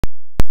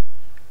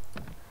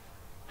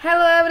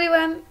Hello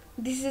everyone,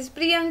 this is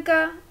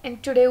Priyanka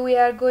and today we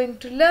are going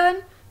to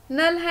learn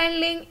null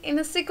handling in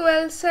a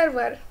SQL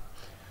server.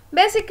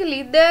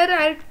 Basically, there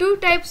are two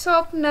types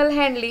of null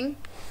handling.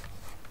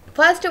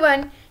 First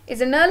one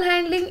is a null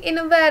handling in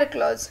a where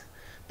clause.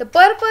 The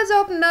purpose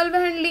of null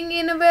handling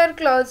in a where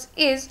clause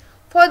is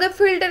for the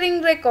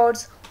filtering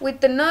records with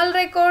the null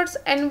records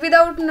and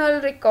without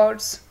null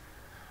records.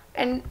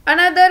 And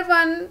another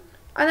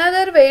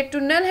way to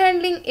null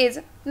handling is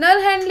null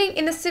handling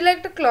in a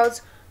select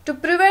clause to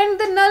prevent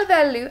the null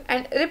value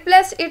and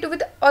replace it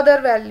with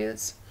other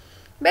values.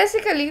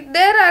 Basically,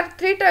 there are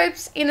three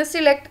types in a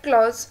select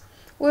clause.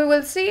 We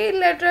will see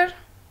later.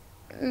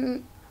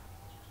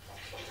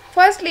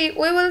 Firstly,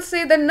 we will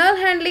see the null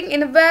handling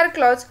in a where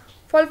clause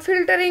for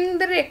filtering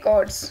the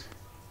records.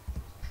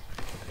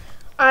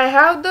 I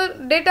have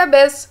the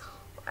database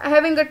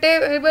having a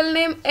table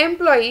name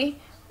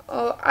employee.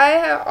 I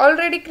have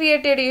already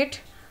created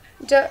it.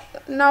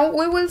 Now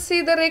we will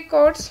see the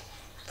records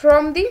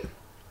from the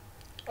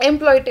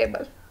employee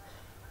table.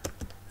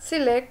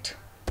 Select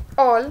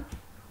all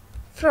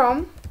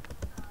from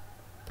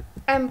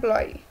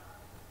employee.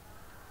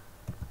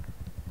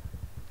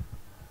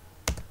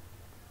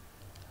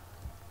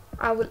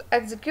 I will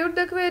execute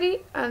the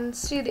query and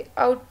see the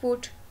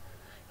output.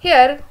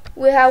 Here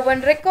we have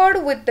one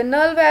record with the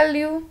null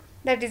value,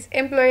 that is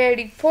employee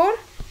ID 4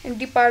 and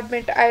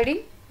department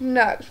ID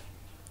null.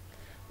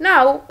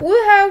 Now we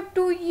have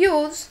to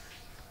use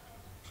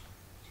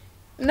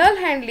null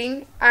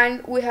handling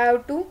and we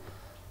have to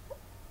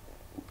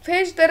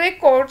fetch the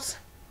records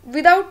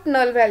without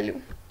null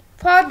value.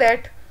 For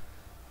that,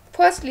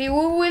 firstly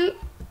we will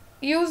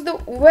use the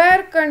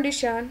where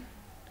condition,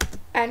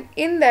 and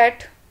in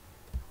that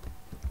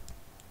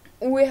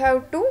we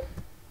have to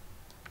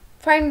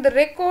find the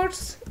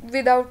records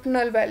without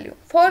null value.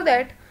 For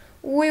that,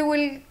 we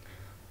will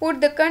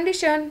put the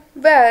condition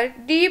where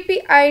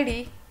DEP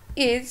ID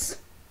is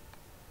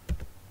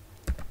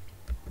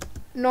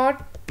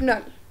not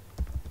null.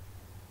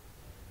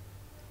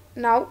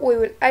 Now we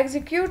will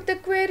execute the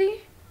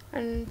query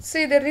and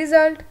see the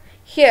result.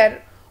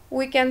 Here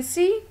we can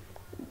see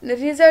the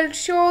result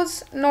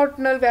shows not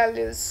null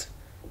values.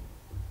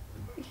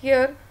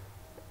 Here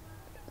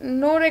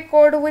no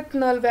record with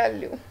null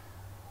value.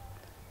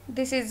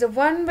 This is the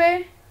one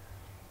way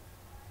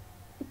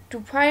to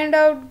find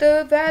out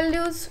the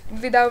values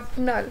without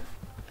null.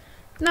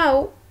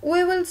 Now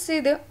we will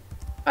see the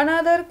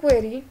another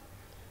query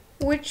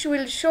which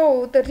will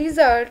show the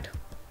result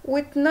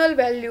with null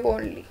value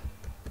only.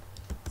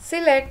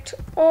 Select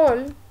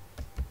all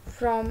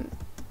from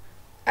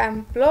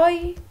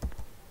employee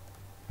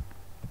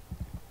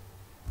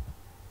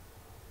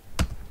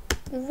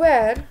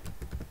where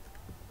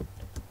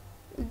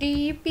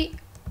DEP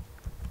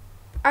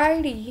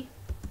ID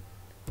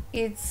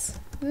is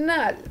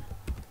null.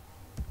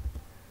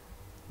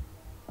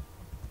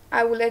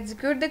 I will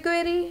execute the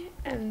query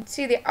and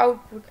see the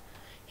output.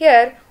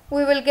 Here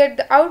we will get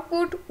the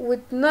output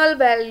with null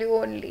value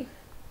only.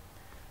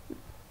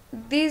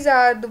 These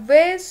are the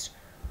ways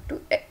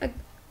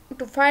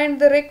to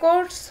find the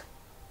records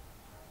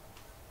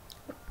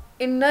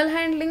in null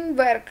handling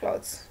where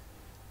clause.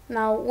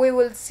 Now we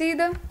will see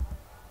the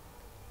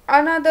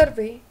another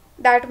way,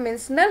 that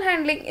means null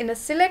handling in a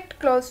select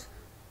clause.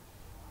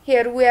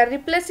 Here we are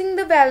replacing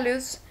the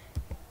values.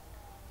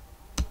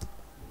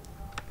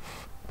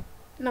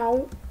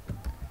 Now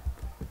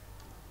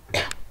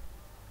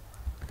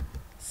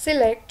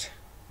select.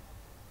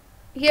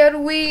 Here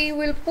we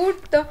will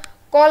put the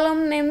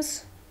column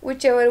names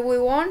whichever we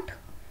want.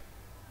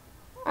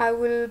 I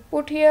will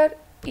put here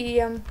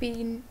EMP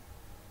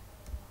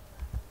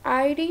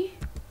ID,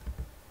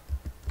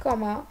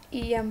 comma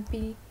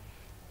EMP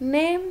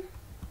name,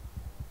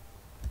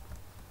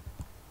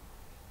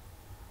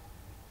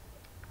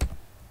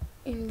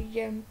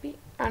 EMP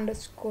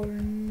underscore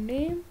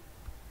name,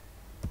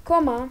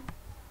 comma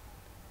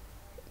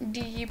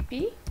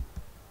DEP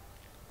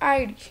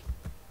ID.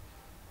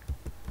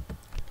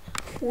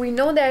 We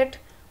know that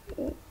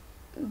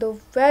the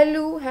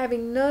value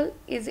having null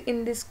is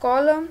in this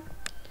column,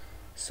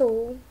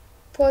 so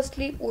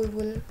firstly we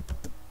will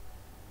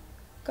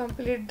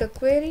complete the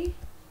query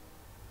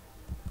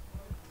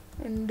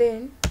and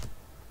then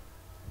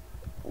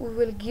we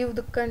will give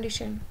the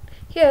condition.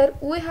 Here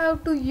we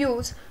have to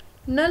use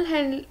null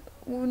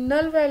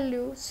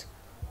values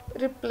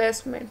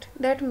replacement.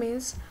 That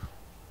means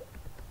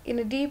in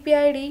a DEP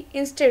ID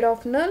instead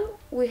of null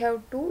we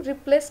have to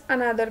replace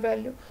another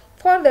value.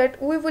 For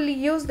that we will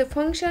use the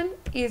function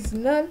is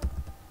null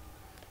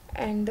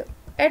and the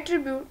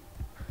attribute.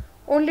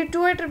 Only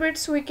two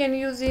attributes we can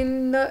use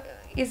in the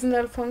is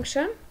null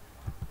function.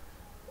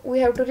 We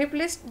have to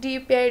replace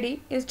DEP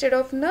ID instead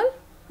of null.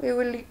 We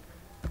will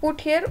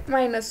put here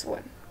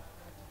 -1.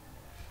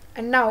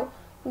 And now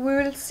we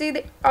will see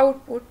the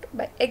output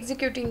by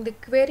executing the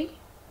query.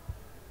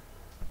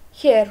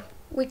 Here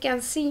we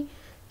can see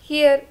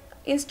here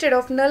instead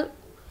of null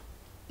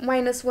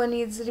 -1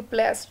 is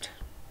replaced.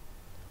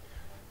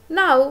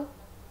 Now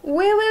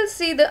we will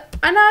see the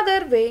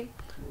another way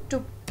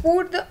to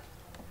put the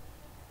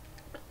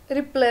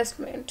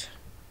replacement.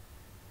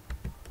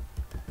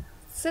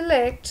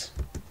 Select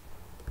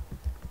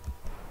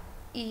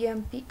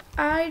emp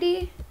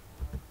id,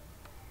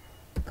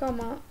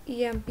 comma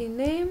emp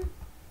name,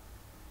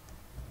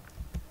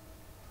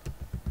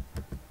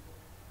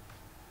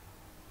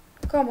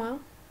 comma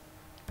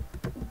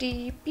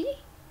dep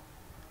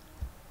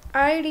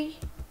id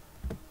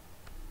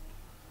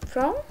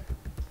from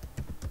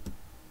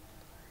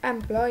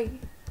employee.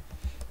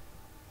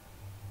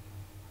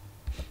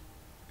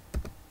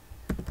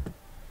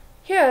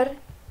 Here,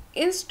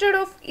 instead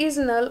of is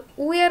null,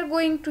 we are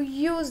going to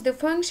use the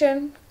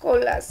function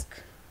call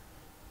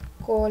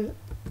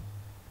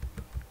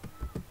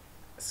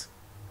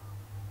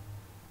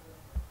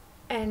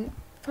and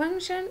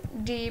function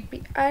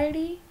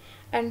dpid,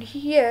 and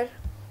here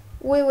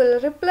we will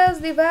replace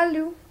the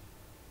value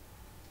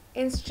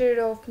instead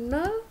of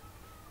null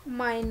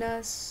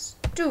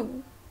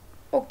 -2.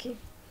 Okay,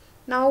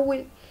 now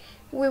we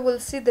will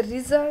see the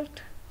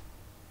result.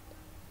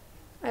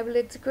 I will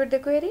execute the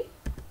query.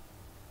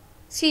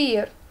 See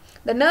here,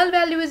 the null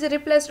value is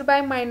replaced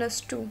by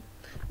 -2.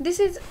 This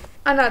is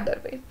another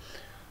way.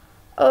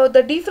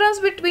 The difference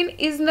between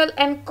isNull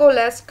and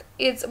colask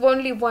is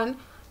only one.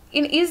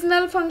 In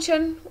isNull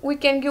function, we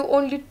can give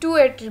only 2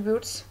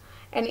 attributes,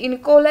 and in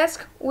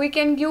colask, we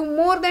can give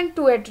more than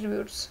 2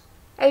 attributes,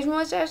 as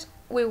much as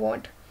we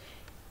want.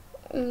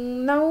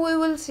 Now we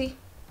will see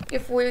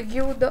if we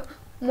give the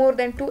more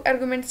than 2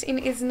 arguments in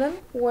isNull,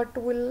 what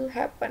will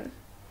happen.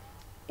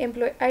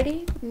 Employee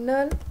ID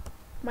null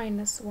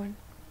 -1.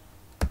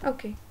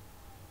 Okay.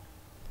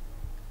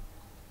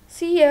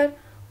 See here,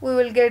 we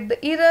will get the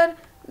error.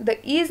 The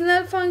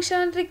isNull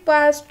function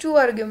requires 2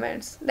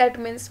 arguments. That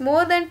means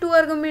more than 2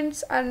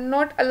 arguments are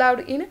not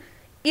allowed in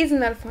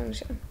isNull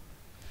function.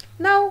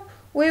 Now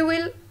we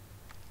will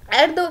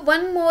add the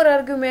one more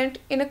argument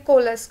in a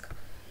colask.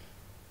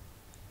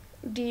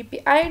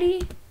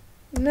 dpid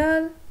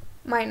null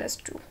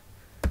 -2.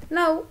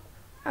 Now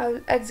I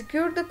will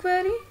execute the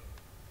query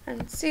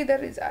and see the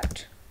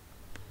result.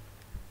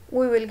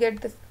 We will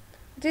get the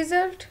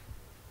result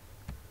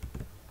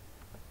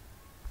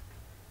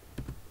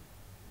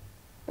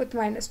with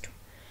 -2.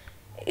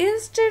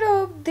 Instead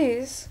of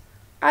this,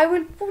 I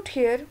will put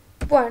here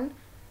one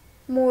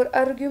more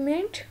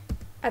argument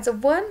as a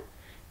 1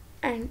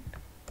 and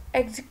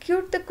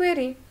execute the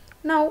query.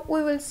 Now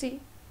we will see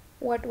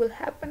what will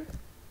happen.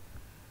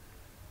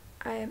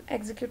 I am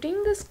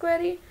executing this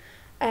query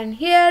and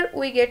here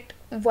we get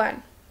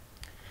 1.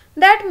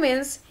 That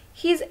means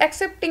he is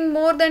accepting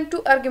more than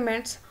 2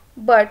 arguments,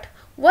 but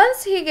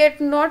once he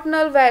get not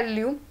null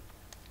value,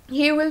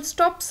 he will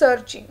stop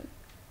searching.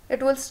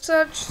 It will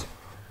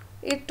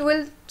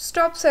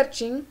stop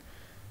searching.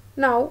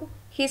 Now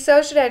he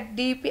searched at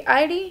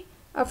dpid,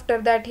 after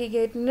that he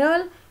get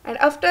null, and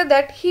after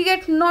that he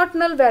get not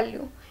null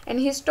value, and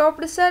he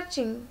stopped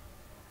searching.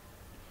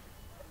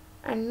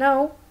 And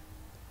now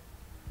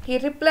he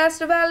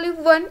replaced value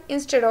 1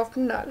 instead of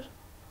null.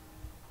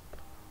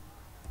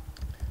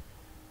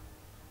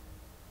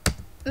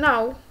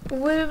 Now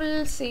we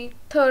will see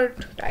third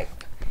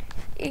type.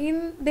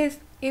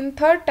 In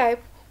third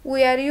type,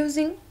 we are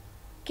using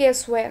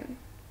case when.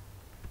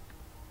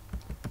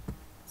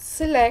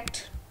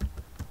 Select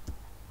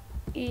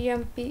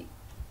emp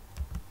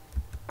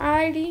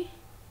id,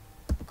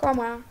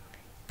 comma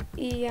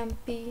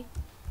emp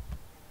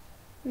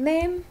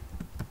name,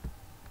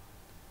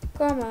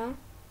 comma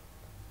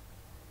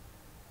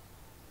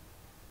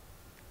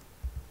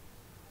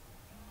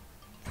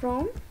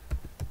from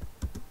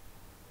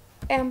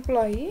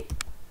employee,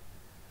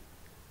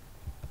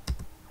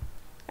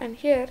 and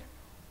here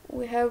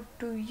we have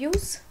to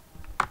use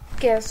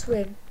case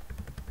when.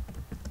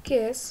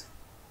 Case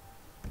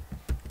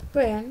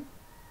when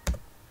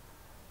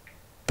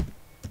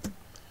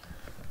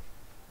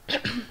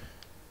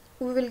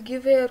we will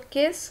give here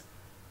case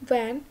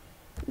when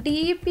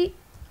dep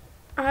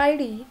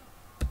id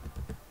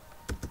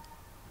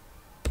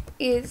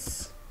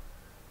is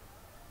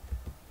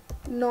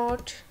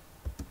not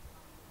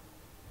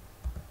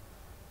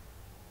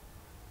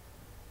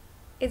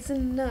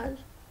null,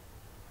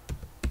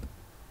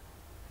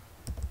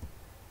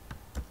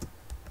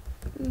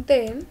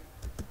 then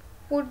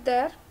put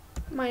there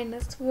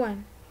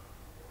 -1.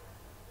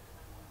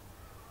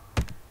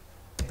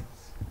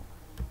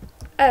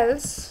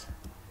 Else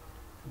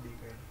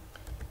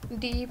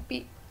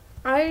dp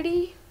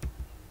id.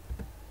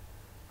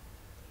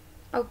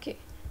 Okay,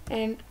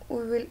 and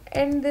we will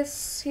end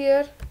this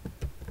here.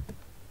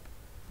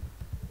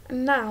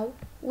 Now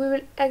we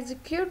will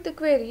execute the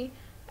query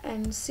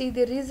and see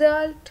the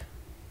result.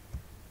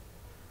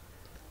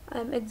 I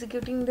am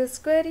executing this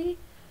query.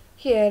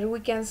 Here we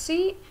can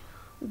see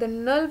the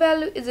null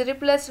value is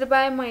replaced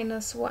by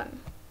 -1.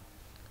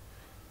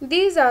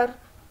 These are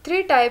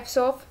 3 types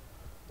of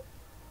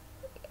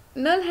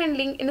null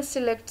handling in a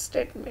select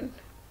statement.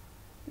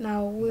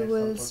 Now we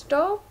will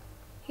stop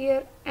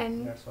here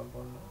and that's all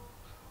for now.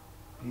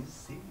 Please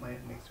see my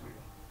next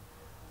video.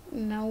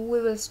 Now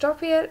we will stop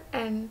here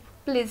and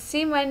please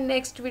see my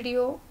next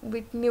video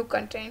with new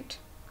content.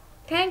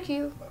 Thank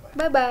you.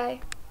 Bye bye. Bye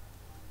bye.